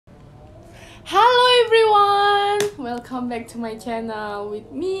welcome back to my channel with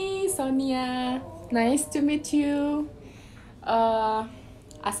me, Sonia. Nice to meet you. Uh,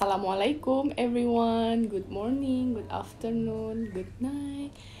 Assalamualaikum everyone. Good morning, good afternoon, good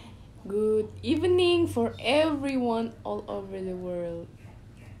night, good evening for everyone all over the world.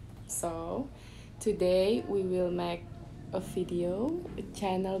 So, today we will make a video. The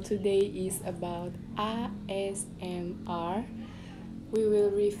channel today is about ASMR. We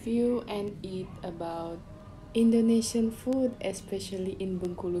will review and eat about Indonesian food, especially in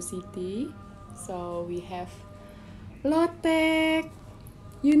Bengkulu City. So we have Lotek.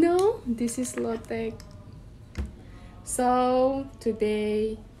 You know, this is Lotek. So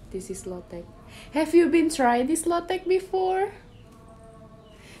today, this is Lotek. Have you been tried this Lotek before?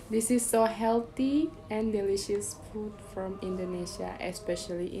 This is so healthy and delicious food from Indonesia,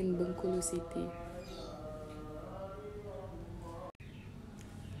 especially in Bengkulu City.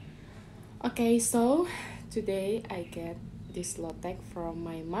 Okay, so today I get this lotek from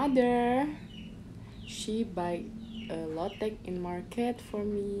my mother. She buy a lotek in market for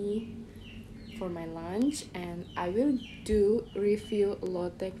me for my lunch, and I will do review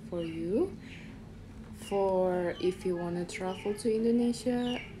lotek for you for if you wanna travel to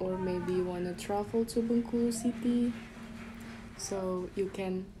Indonesia or maybe you wanna travel to Bengkulu City, so you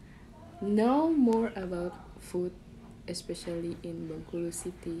can know more about food, especially in Bengkulu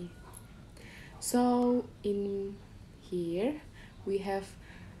City. So in here we have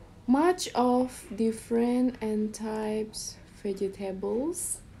much of different and types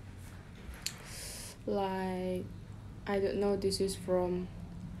vegetables, like I don't know, this is from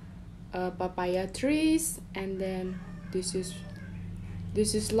papaya trees, and then this is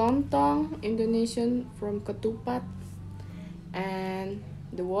lontong, Indonesian from ketupat, and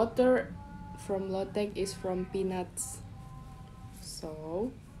the water from lotek is from peanuts. So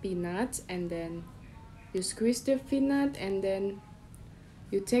peanuts, and then you squeeze the peanut, and then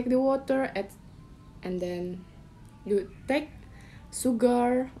you take the water and then you take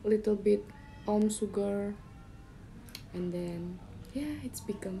sugar, little bit palm sugar, and then yeah, it's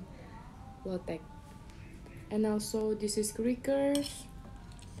become lotek. And also this is crackers.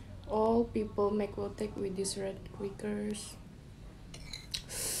 All people make lotek with these red crackers.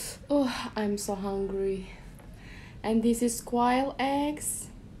 Oh, I'm so hungry. And this is squail eggs.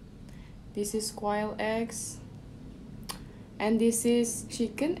 This is squail eggs. And this is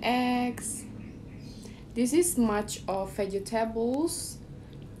chicken eggs. This is much of vegetables.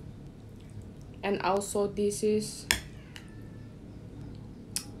 And also this is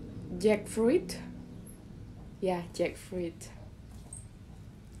jackfruit. Yeah, jackfruit.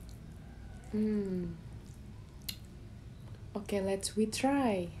 Okay, we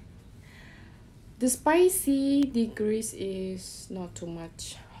try. The spicy degrees is not too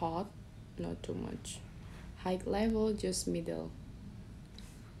much hot, not too much high level, just middle.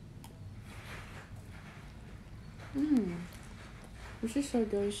 This is so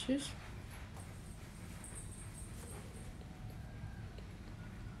delicious.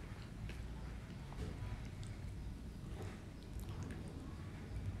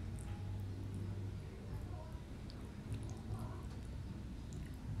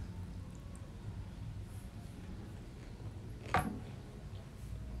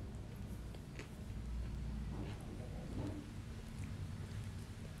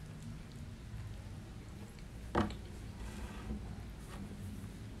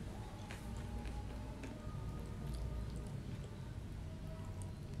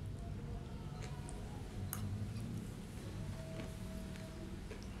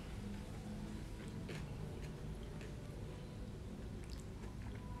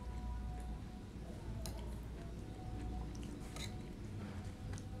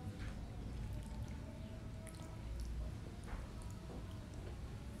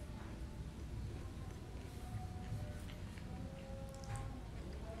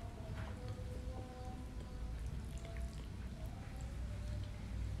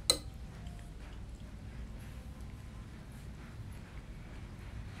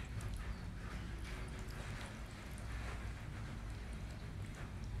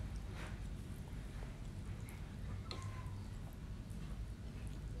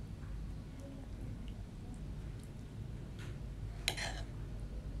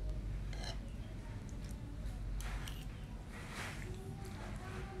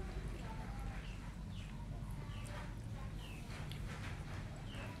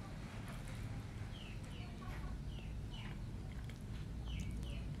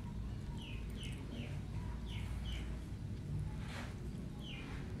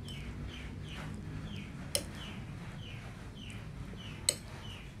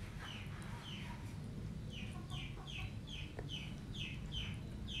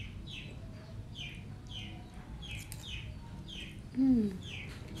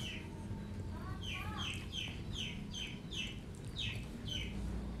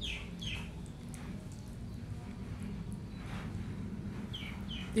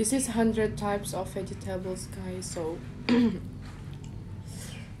 This is 100 types of vegetables, guys, so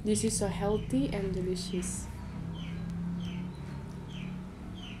this is so healthy and delicious.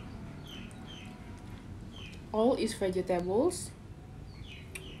 All is vegetables,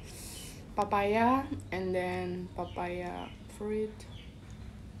 papaya, and then papaya fruit,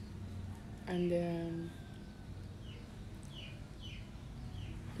 and then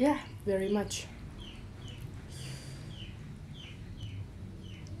yeah, very much.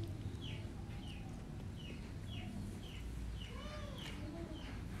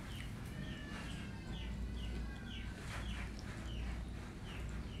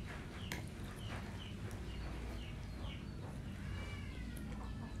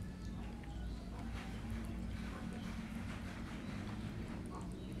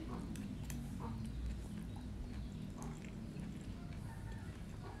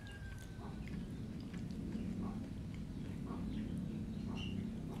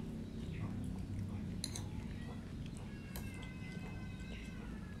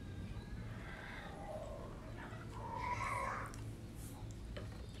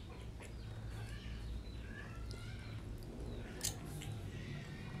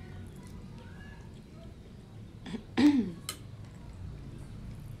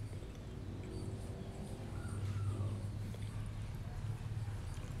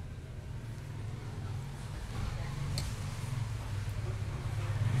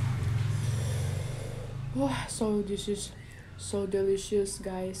 Oh, so this is so delicious,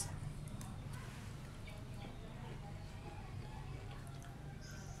 guys.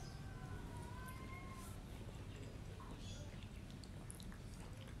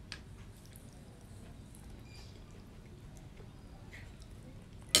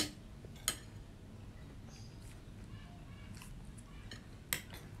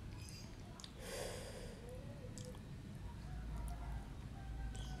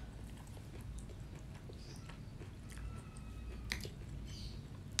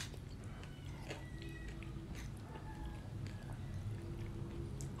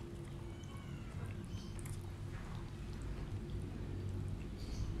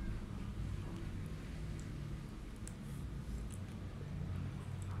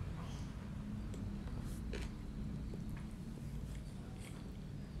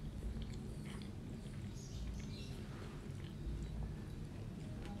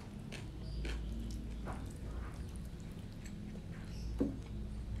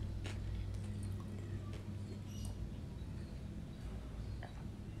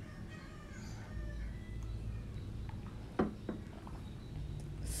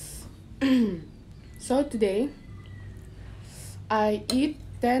 So today I eat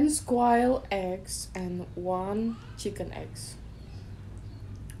 10 squail eggs and 1 chicken eggs.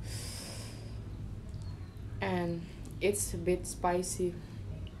 And it's a bit spicy.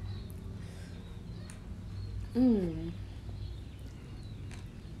 Mm.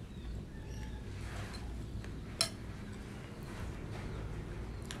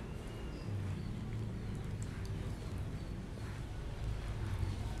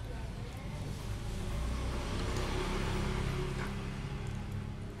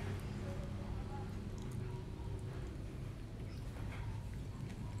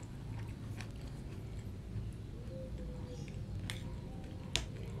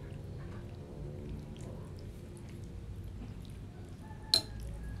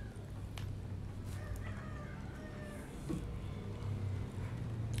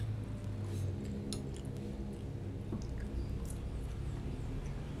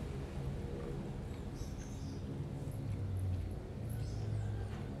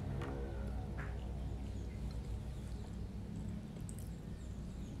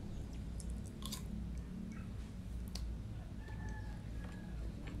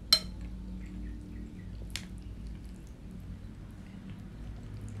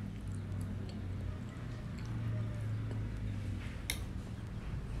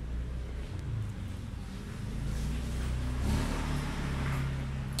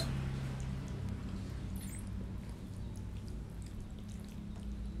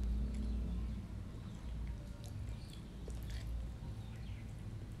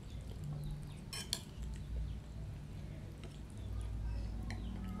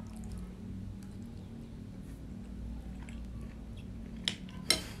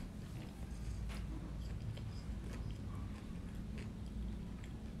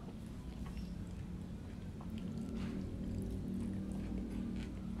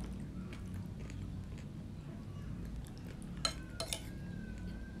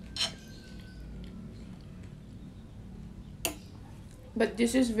 But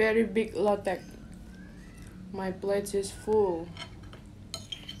this is very big lotek. My plate is full.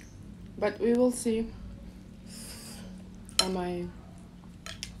 But we will see. Am I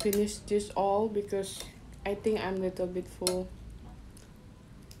finish this all because I think I'm a little bit full.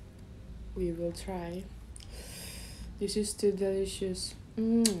 We will try. This is too delicious.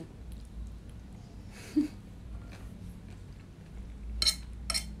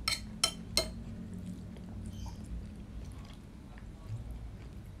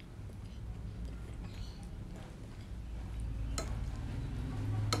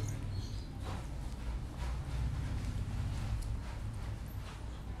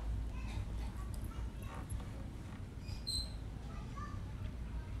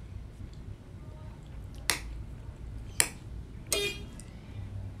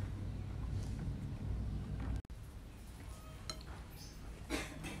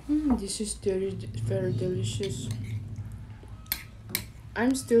 This is very delicious.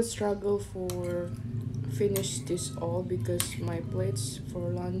 I'm still struggle for finish this all because my plates for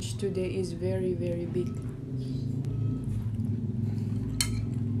lunch today is very big.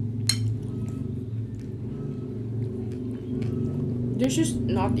 This is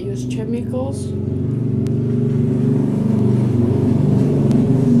not use chemicals.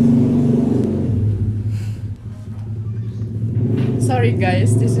 Sorry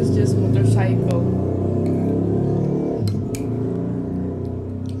guys, this is just motorcycle.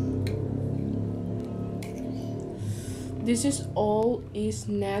 This is all is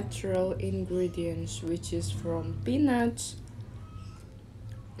natural ingredients, which is from peanuts,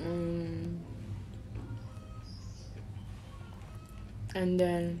 and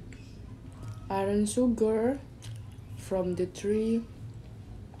then iron sugar from the tree,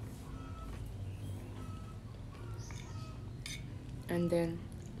 and then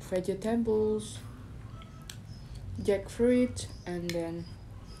vegetables, jackfruit, and then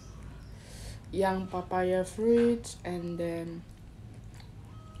young papaya fruit, and then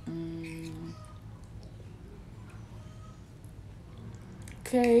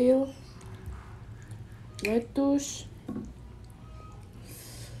kale, lettuce.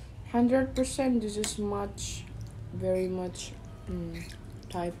 100% this is very much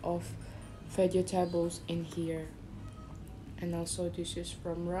type of vegetables in here. And also this is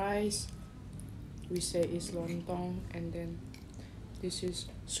from rice, we say is lontong, and then this is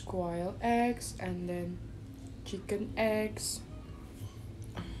squail eggs, and then chicken eggs.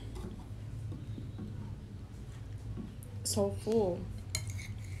 So full.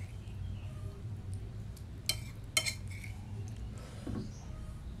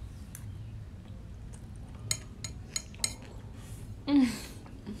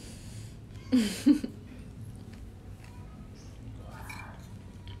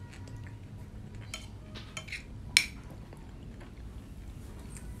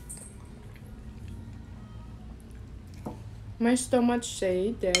 My stomach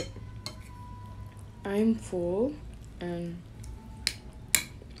say that I'm full,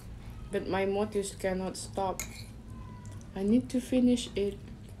 but my mouth just cannot stop. I need to finish it.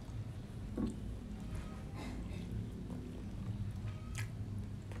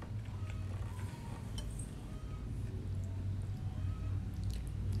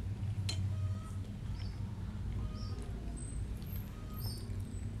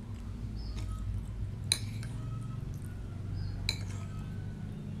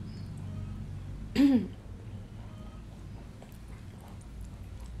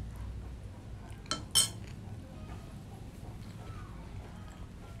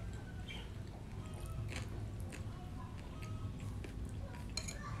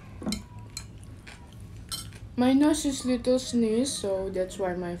 My nose is little sneeze, so that's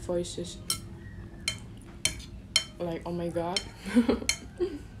why my voice is like, oh my god.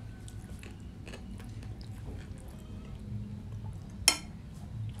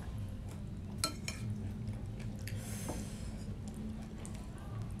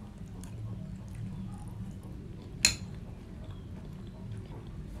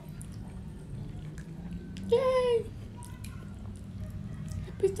 Yay!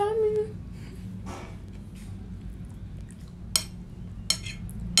 Happy tummy!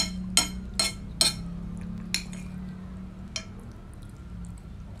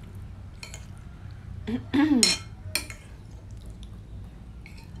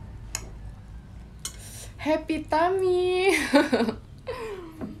 Happy tummy!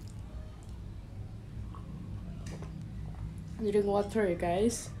 Drink water, you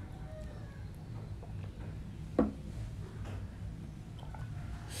guys.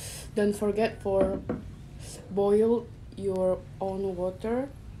 Don't forget for boil your own water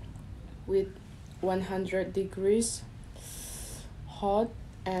with 100 degrees hot,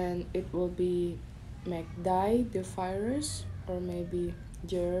 and it will be make die the virus or maybe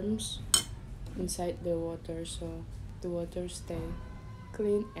germs. inside the water, so the water stay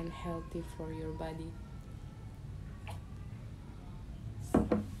clean and healthy for your body.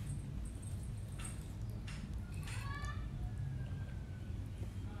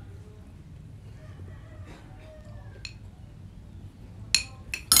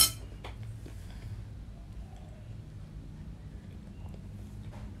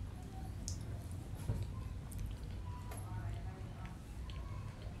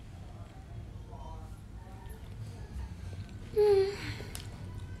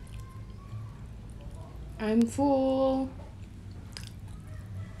 I'm full,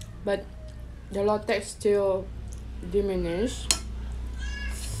 but the lotek still diminish.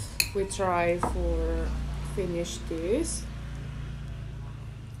 We try for finish this.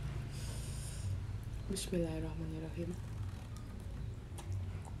 Bismillahirrahmanirrahim.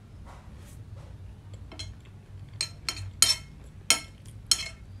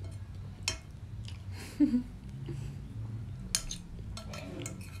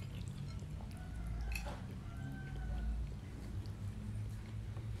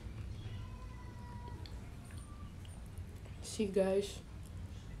 See guys,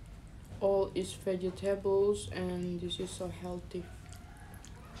 all is vegetables and this is so healthy.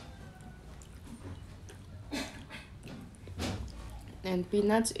 And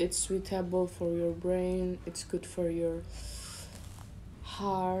peanuts, it's suitable for your brain, it's good for your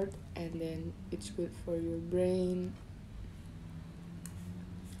heart, and then it's good for your brain.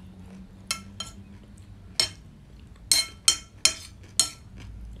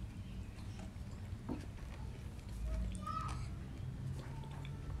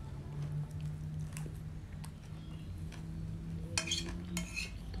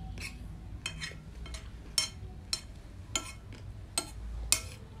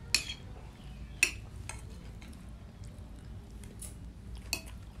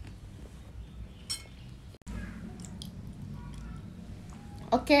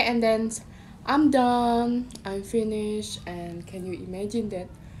 Okay, and then I'm done, I'm finished. And can you imagine that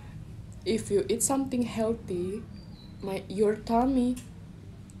if you eat something healthy, your tummy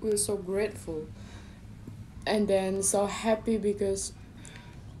will so grateful and then so happy, because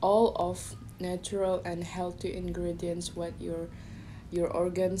all of natural and healthy ingredients what your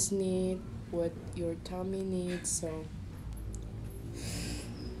organs need, what your tummy needs. So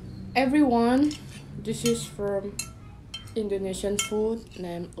everyone, this is from Indonesian food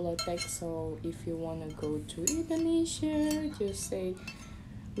named Lotek. So if you wanna go to Indonesia, just say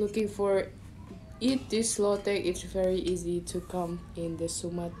looking for eat this Lotek. It's very easy to come in the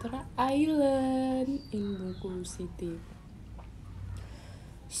Sumatra Island in Bengkulu City.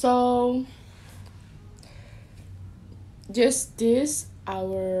 So just this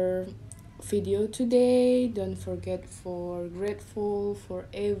our video today. Don't forget for grateful for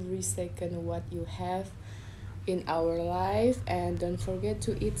every second what you have in our life, and don't forget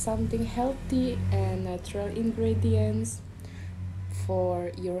to eat something healthy and natural ingredients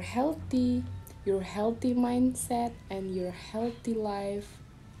for your healthy mindset and your healthy life.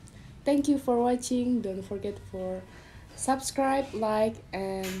 Thank you for watching. Don't forget for subscribe, like,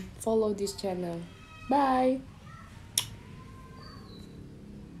 and follow this channel. Bye.